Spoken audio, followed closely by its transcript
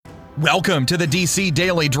Welcome to the DC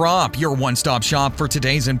Daily Drop, your one-stop shop for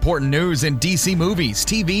today's important news in DC movies,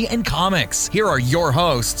 TV, and comics. Here are your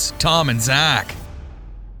hosts, Tom and Zach.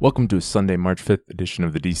 Welcome to Sunday, March 5th edition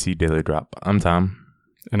of the DC Daily Drop. I'm Tom.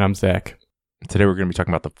 And I'm Zach. Today we're going to be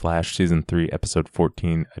talking about The Flash Season 3, Episode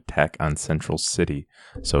 14, Attack on Central City.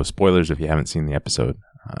 So spoilers if you haven't seen the episode.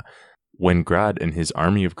 When Grodd and his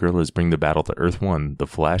army of guerrillas bring the battle to Earth-1, the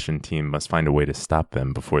Flash and team must find a way to stop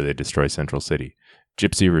them before they destroy Central City.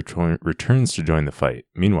 Gypsy returns to join the fight.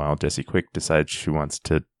 Meanwhile, Jesse Quick decides she wants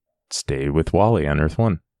to stay with Wally on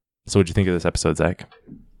Earth-1. So what'd you think of this episode, Zach?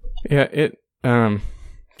 Yeah,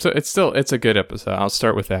 so it's a good episode. I'll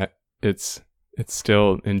start with that. It's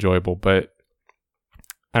still enjoyable, but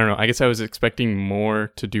I don't know. I guess I was expecting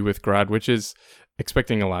more to do with Grodd, which is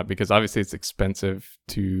expecting a lot because obviously it's expensive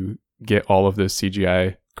to get all of those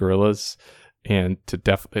CGI gorillas and to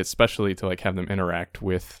especially to like have them interact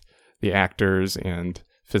with the actors and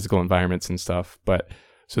physical environments and stuff. But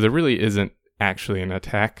so there really isn't actually an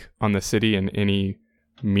attack on the city in any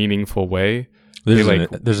meaningful way. There's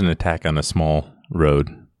an attack on a small road.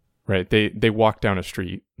 Right. They walk down a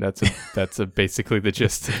street. That's basically the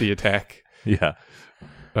gist of the attack. Yeah.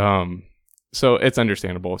 So it's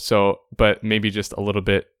understandable. But maybe just a little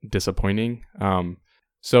bit disappointing.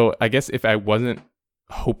 So I guess if I wasn't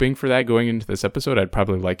hoping for that going into this episode, I'd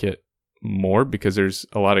probably like it more because there's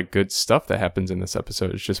a lot of good stuff that happens in this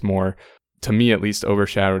episode. It's just more, to me at least,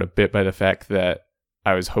 overshadowed a bit by the fact that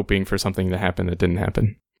I was hoping for something to happen that didn't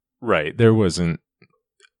happen. Right. There wasn't.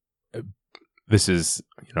 This is,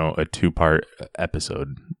 a two-part episode,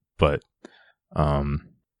 but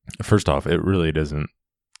first off, it really doesn't.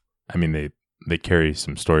 I mean, they carry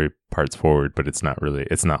some story parts forward, but it's not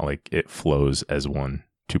like it flows as one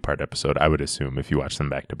two-part episode. I would assume if you watch them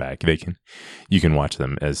back to back, you can watch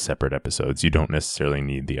them as separate episodes. You don't necessarily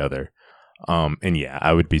need the other. And yeah,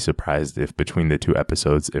 I would be surprised if between the two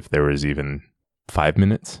episodes, if there was even 5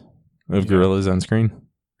 minutes of gorillas on screen.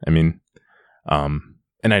 I mean, and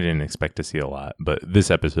I didn't expect to see a lot, but this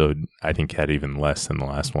episode I think had even less than the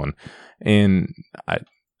last one, and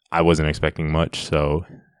I wasn't expecting much, so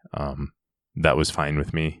that was fine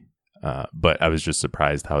with me. But I was just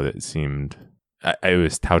surprised how it seemed. I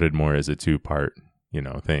was touted more as a two-part,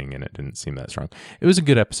 thing, and it didn't seem that strong. It was a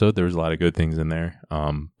good episode. There was a lot of good things in there,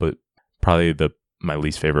 but probably my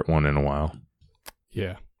least favorite one in a while.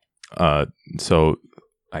 Yeah. So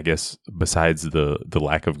I guess besides the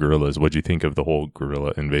lack of gorillas, what'd you think of the whole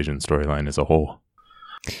gorilla invasion storyline as a whole?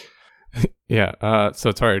 Yeah. So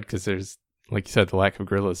it's hard because there's, like you said, the lack of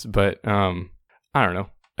gorillas, but I don't know.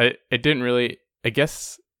 It didn't really. I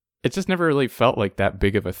guess it just never really felt like that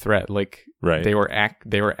big of a threat. Like right. They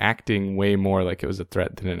were acting way more like it was a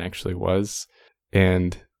threat than it actually was,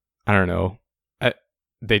 and I don't know.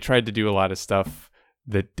 They tried to do a lot of stuff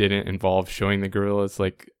that didn't involve showing the gorillas,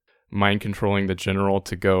 like mind controlling the general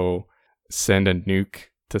to go send a nuke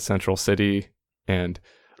to Central City, and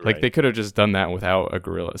like they could have just done that without a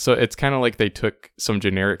gorilla. So it's kind of like they took some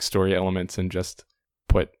generic story elements and just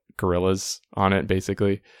put gorillas on it,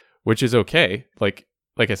 basically, which is okay. Like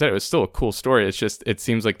I said, it was still a cool story. It's just it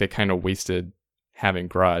seems like they kind of wasted having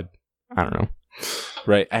Grodd. I don't know.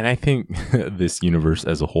 Right, and I think this universe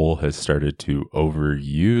as a whole has started to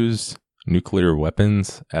overuse nuclear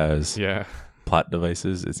weapons as plot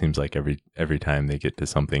devices. It seems like every time they get to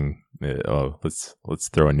something, let's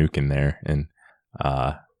throw a nuke in there, and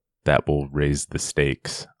that will raise the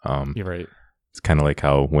stakes. You're right. It's kind of like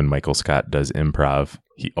how when Michael Scott does improv,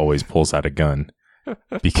 he always pulls out a gun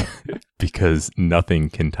because nothing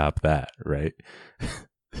can top that, right?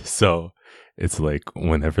 So it's like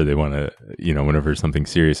whenever they want to, whenever something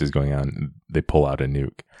serious is going on, they pull out a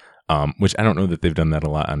nuke. Which I don't know that they've done that a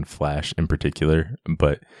lot on Flash in particular,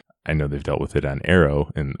 but I know they've dealt with it on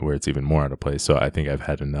Arrow, and where it's even more out of place. So I think I've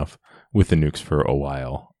had enough with the nukes for a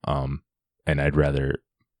while. And I'd rather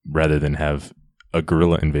than have a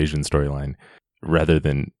guerrilla invasion storyline, rather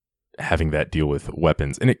than having that deal with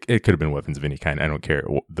weapons, and it could have been weapons of any kind. I don't care.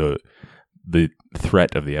 The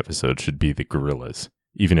threat of the episode should be the gorillas,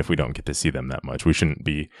 even if we don't get to see them that much. We shouldn't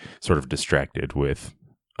be sort of distracted with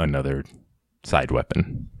another side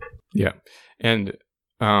weapon. Yeah. And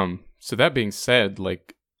so that being said,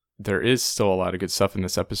 like there is still a lot of good stuff in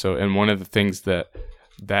this episode. And one of the things that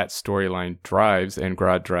storyline drives and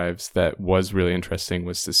Grodd drives that was really interesting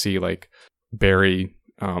was to see like Barry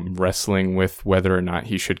wrestling with whether or not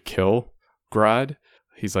he should kill Grodd.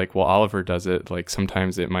 He's like, well, Oliver does it. Like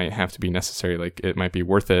sometimes it might have to be necessary. Like it might be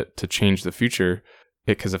worth it to change the future.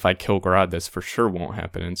 Because if I kill Grodd, this for sure won't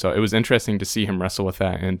happen. And so it was interesting to see him wrestle with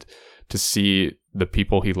that and to see the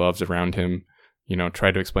people he loves around him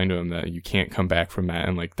try to explain to him that you can't come back from that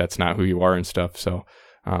and like that's not who you are and stuff. So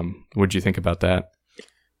what'd you think about that?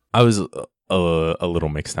 I was a little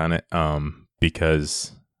mixed on it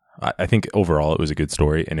because I think overall it was a good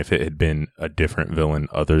story, and if it had been a different villain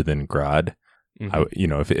other than Grodd,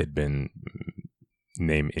 if it had been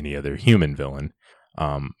name any other human villain,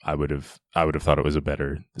 I would have thought it was a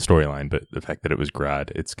better storyline. But the fact that it was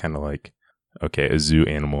Grodd, it's kind of like, okay, a zoo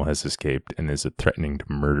animal has escaped and is threatening to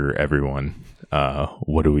murder everyone.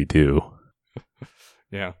 What do we do?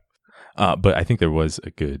 Yeah. But I think there was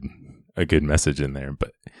a good message in there.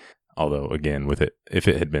 But although, again, with it, if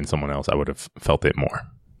it had been someone else, I would have felt it more.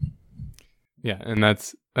 Yeah, and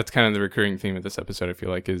that's kind of the recurring theme of this episode, I feel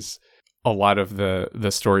like, is a lot of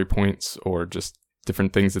the story points or just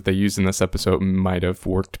different things that they use in this episode might have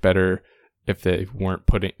worked better if they weren't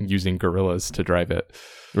using gorillas to drive it.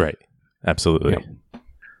 Right. Absolutely.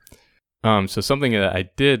 Yep. So something that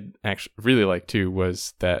I did actually really like too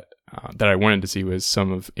was that I wanted to see was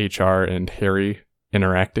some of HR and Harry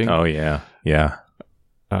interacting. Oh yeah. Yeah.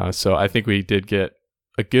 So I think we did get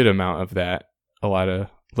a good amount of that, a lot of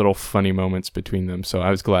little funny moments between them. So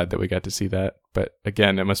I was glad that we got to see that. But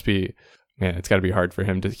again, it's got to be hard for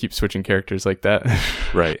him to keep switching characters like that.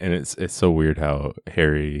 Right. And it's so weird how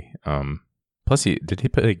Harry, plus did he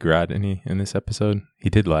play Grodd in this episode? He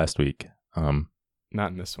did last week.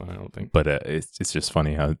 Not in this one, I don't think. But it's just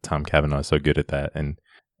funny how Tom Cavanaugh is so good at that. And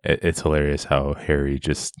it's hilarious how Harry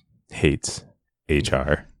just hates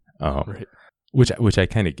HR. Right. Which I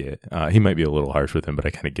kind of get. He might be a little harsh with him, but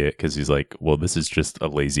I kind of get, because he's like, well, this is just a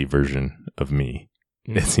lazy version of me.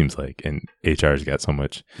 Mm-hmm. It seems like, and HR's got so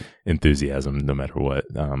much enthusiasm no matter what.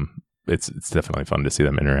 It's definitely fun to see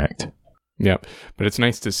them interact. Yeah, but it's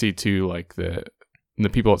nice to see too, like the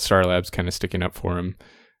people at Star Labs kind of sticking up for him.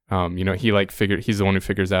 He's the one who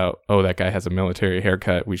figures out, oh, that guy has a military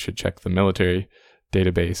haircut, we should check the military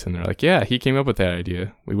database, and they're like, yeah, he came up with that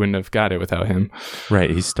idea, we wouldn't have got it without him. Right.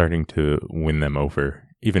 He's starting to win them over,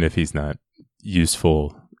 even if he's not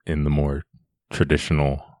useful in the more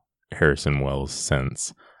traditional Harrison Wells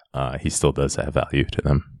sense. He still does have value to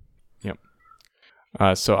them. Yep.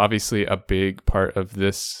 So obviously a big part of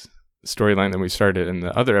this storyline that we started in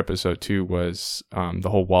the other episode too was the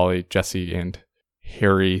whole Wally, Jesse, and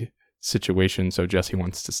Harry situation. So Jesse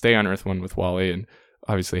wants to stay on Earth One with Wally, and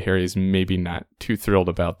obviously Harry's maybe not too thrilled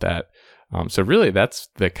about that. So really that's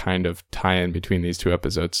the kind of tie-in between these two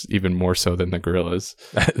episodes, even more so than the gorillas.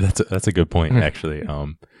 That's a good point, actually.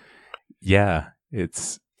 Yeah,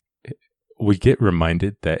 we get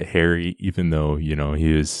reminded that Harry, even though,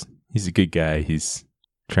 he's a good guy, he's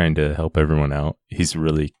trying to help everyone out, he's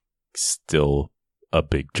really still a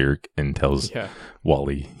big jerk and tells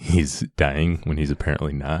Wally he's dying when he's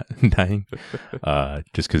apparently not dying,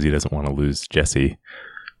 just because he doesn't want to lose Jesse.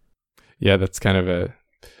 Yeah, that's kind of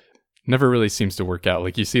never really seems to work out.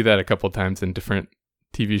 Like, you see that a couple times in different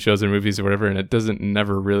TV shows or movies or whatever, and it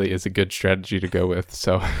never really is a good strategy to go with.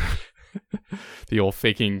 So the old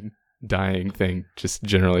faking dying thing just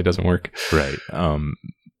generally doesn't work. Right.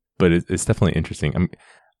 But it's definitely interesting.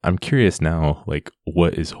 I'm curious now, like,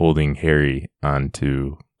 what is holding Harry on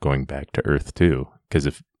to going back to Earth 2? Because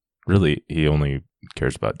if really he only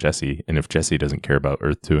cares about Jesse, and if Jesse doesn't care about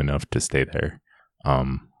Earth 2 enough to stay there,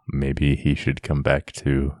 maybe he should come back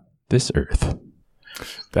to this Earth.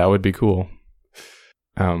 That would be cool.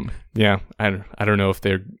 Yeah, I don't know if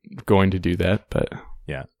they're going to do that, but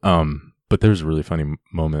yeah. But there's a really funny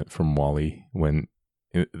moment from Wally when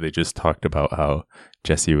they just talked about how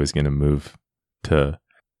Jesse was going to move to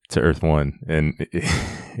Earth 1, and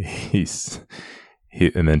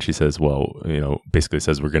and then she says, well, basically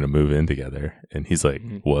says we're going to move in together, and he's like,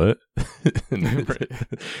 what? Right.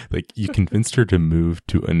 Like, you convinced her to move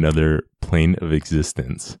to another plane of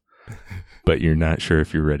existence, but you're not sure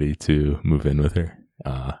if you're ready to move in with her.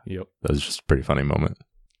 Yep. That was just a pretty funny moment.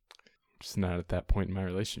 Just not at that point in my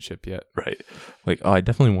relationship yet. Right. Like, oh, I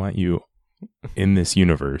definitely want you in this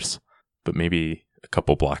universe, but maybe a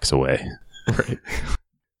couple blocks away. Right.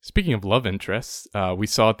 Speaking of love interests, we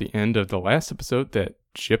saw at the end of the last episode that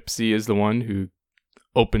Gypsy is the one who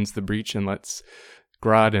opens the breach and lets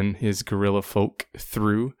Grodd and his gorilla folk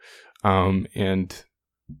through. And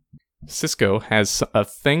Cisco has a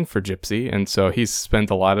thing for Gypsy, and so he's spent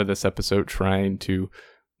a lot of this episode trying to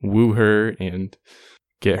woo her and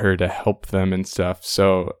get her to help them and stuff.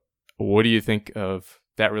 So what do you think of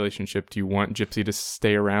that relationship? Do you want Gypsy to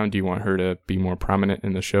stay around? Do you want her to be more prominent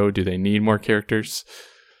in the show? Do they need more characters?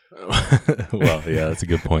 Well, yeah, that's a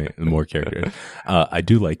good point. More characters. I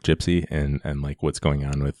do like Gypsy and like what's going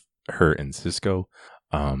on with her and Cisco.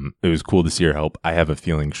 It was cool to see her help. I have a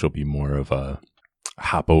feeling she'll be more of a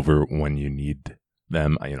hop over when you need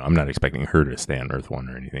them. I'm not expecting her to stay on Earth 1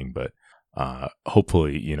 or anything, but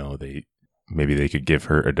hopefully, maybe they could give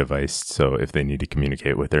her a device so if they need to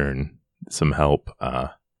communicate with her and some help,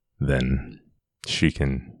 then she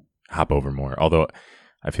can hop over more. Although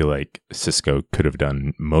I feel like Cisco could have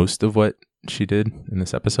done most of what she did in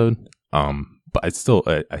this episode. But I still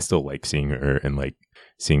like seeing her and like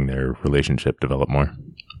seeing their relationship develop more.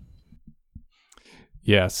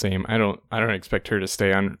 Yeah, same. I don't expect her to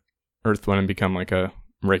stay on Earth 1 and become like a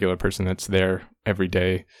regular person that's there every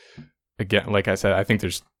day. Again, like I said, I think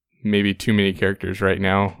there's maybe too many characters right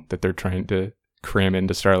now that they're trying to cram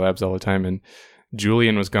into Star Labs all the time. And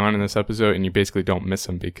Julian was gone in this episode, and you basically don't miss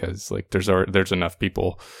him because like there's enough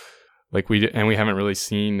people. Like we haven't really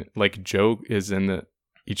seen, like, Joe is in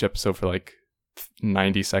each episode for like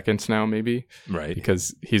 90 seconds now, maybe, right?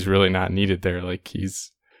 Because he's really not needed there. Like,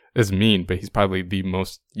 he's mean, but he's probably the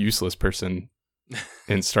most useless person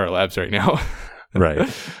in Star Labs right now. Right.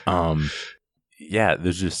 Yeah,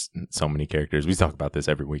 there's just so many characters. We talk about this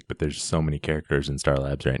every week, but there's so many characters in Star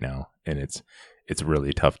Labs right now, and it's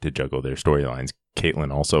really tough to juggle their storylines.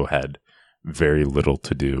 Caitlin also had very little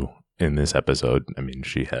to do in this episode. I mean,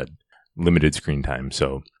 she had limited screen time,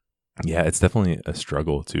 so yeah, it's definitely a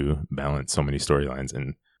struggle to balance so many storylines,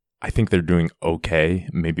 and I think they're doing okay,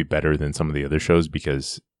 maybe better than some of the other shows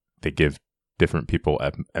because they give different people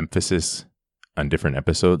emphasis on different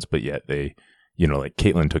episodes, but yet they, like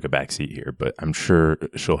Caitlin took a backseat here, but I'm sure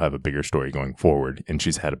she'll have a bigger story going forward, and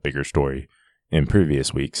she's had a bigger story in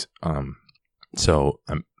previous weeks. So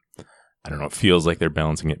I don't know, it feels like they're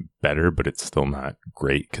balancing it better, but it's still not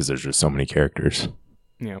great because there's just so many characters.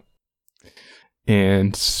 Yeah.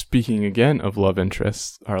 And speaking again of love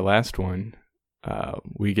interests, our last one,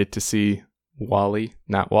 we get to see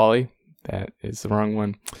not Wally. That is the wrong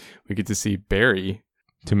one. We get to see Barry.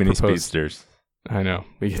 Too many speedsters. I know.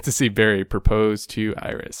 We get to see Barry propose to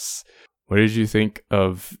Iris. What did you think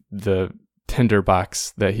of the tinder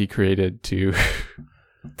box that he created to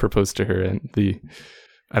propose to her? And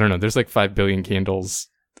I don't know, there's like 5 billion candles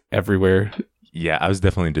everywhere. Yeah, I was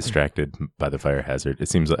definitely distracted by the fire hazard. It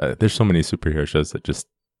seems like there's so many superhero shows that just,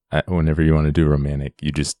 whenever you want to do romantic,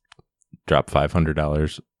 you just drop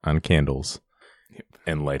 $500 on candles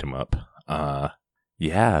and light them up.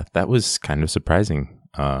 Yeah, that was kind of surprising.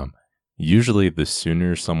 Usually the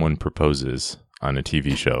sooner someone proposes on a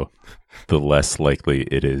TV show, the less likely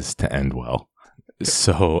it is to end well.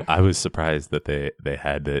 So I was surprised that they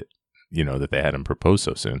had it, that they had him propose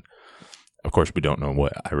so soon. Of course, we don't know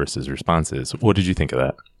what Iris's response is. What did you think of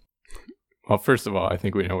that? Well, first of all, I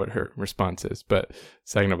think we know what her response is. But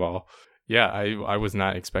second of all, yeah, I was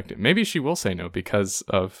not expecting. Maybe she will say no because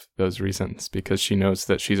of those reasons, because she knows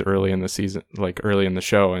that she's early in the season, like early in the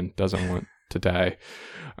show, and doesn't want to die.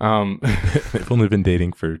 They've only been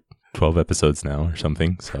dating for 12 episodes now or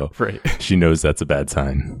something, so right. She knows that's a bad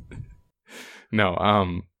sign.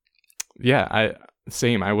 No, yeah,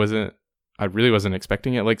 I really wasn't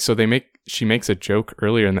expecting it. Like, so she makes a joke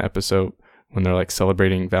earlier in the episode when they're like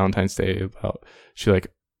celebrating Valentine's Day about, she like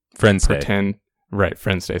Friends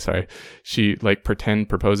Day, sorry. She like pretend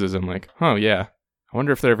proposes. I'm like, oh yeah, I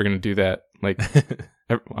wonder if they're ever going to do that. Like,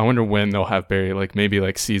 I wonder when they'll have Barry, like maybe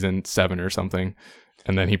like season 7 or something.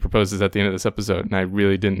 And then he proposes at the end of this episode. And I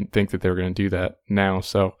really didn't think that they were going to do that now.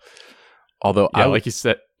 So, although like you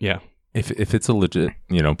said, yeah. If it's a legit,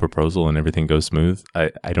 proposal and everything goes smooth,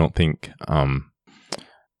 I don't think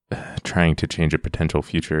trying to change a potential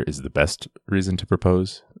future is the best reason to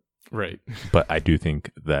propose. Right. But I do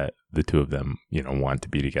think that the two of them, want to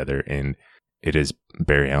be together, and it is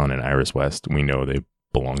Barry Allen and Iris West. We know they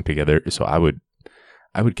belong together. So I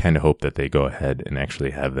would kind of hope that they go ahead and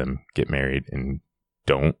actually have them get married and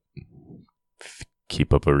don't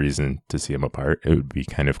keep up a reason to see them apart. It would be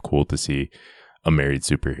kind of cool to see a married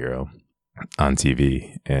superhero on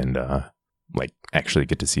TV and like actually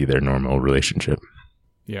get to see their normal relationship.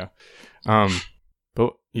 Yeah.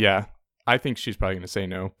 But yeah, I think she's probably going to say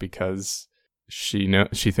no because she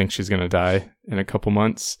thinks she's going to die in a couple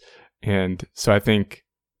months. And so I think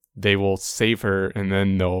they will save her and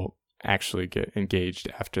then they'll actually get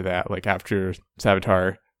engaged after that. Like after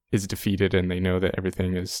Savitar is defeated and they know that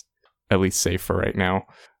everything is at least safe for right now.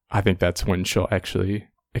 I think that's when she'll actually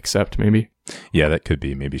accept, maybe. Yeah, that could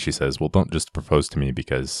be. Maybe she says, well, don't just propose to me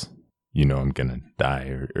because I'm gonna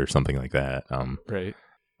die or something like that. Right.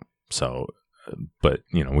 So, but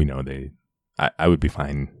we know I would be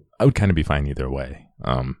fine. I would kind of be fine either way.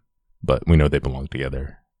 But we know they belong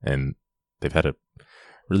together and they've had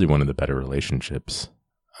really one of the better relationships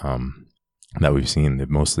that we've seen. They've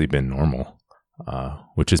mostly been normal,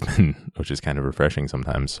 which is kind of refreshing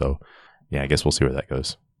sometimes. So yeah, I guess we'll see where that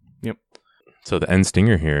goes. Yep. So the end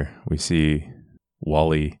stinger here, we see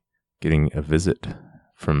Wally getting a visit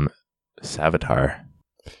from Savitar.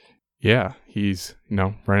 Yeah, he's,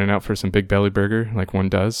 running out for some big belly burger like one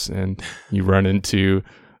does, and you run into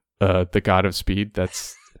the god of speed.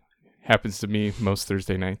 That's happens to me most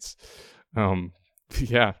Thursday nights.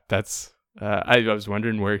 Yeah, that's I was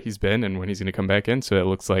wondering where he's been and when he's going to come back in, so it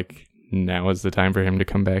looks like now is the time for him to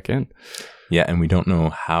come back in. Yeah, and we don't know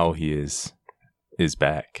how he is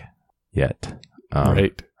back yet.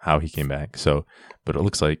 Right. How he came back. So, but it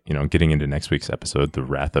looks like, getting into next week's episode, The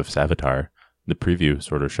Wrath of Savitar, the preview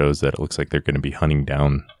sort of shows that it looks like they're going to be hunting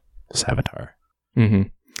down Savitar. Mm-hmm.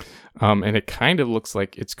 And it kind of looks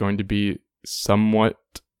like it's going to be somewhat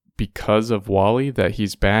because of Wally that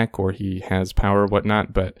he's back or he has power or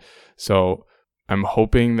whatnot. But so I'm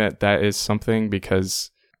hoping that is something,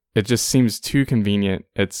 because it just seems too convenient.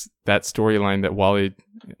 It's that storyline that Wally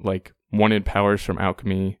wanted powers from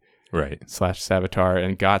alchemy, right? / Savitar,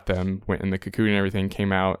 and got them, went in the cocoon and everything,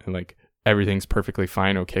 came out and everything's perfectly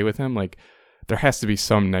fine, okay with him. There has to be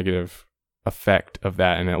some negative effect of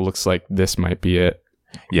that, and it looks like this might be it.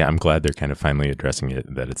 Yeah, I'm glad they're kind of finally addressing it,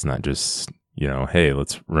 that it's not just, hey,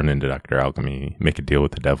 let's run into Dr. Alchemy, make a deal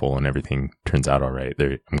with the devil, and everything turns out all right.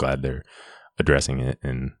 I'm glad they're addressing it,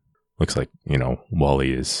 and looks like,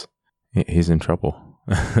 Wally he's in trouble.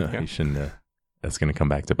 Yeah. He shouldn't, that's going to come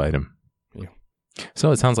back to bite him. Yeah.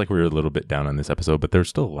 So it sounds like we were a little bit down on this episode, but there's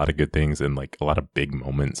still a lot of good things and a lot of big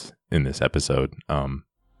moments in this episode.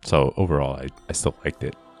 So overall, I still liked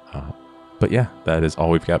it. But yeah, that is all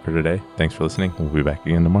we've got for today. Thanks for listening. We'll be back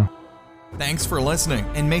again tomorrow. Thanks for listening,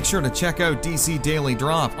 and make sure to check out DC Daily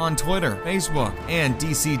Drop on Twitter, Facebook, and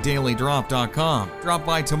DCDailyDrop.com. Drop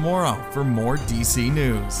by tomorrow for more DC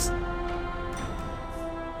news.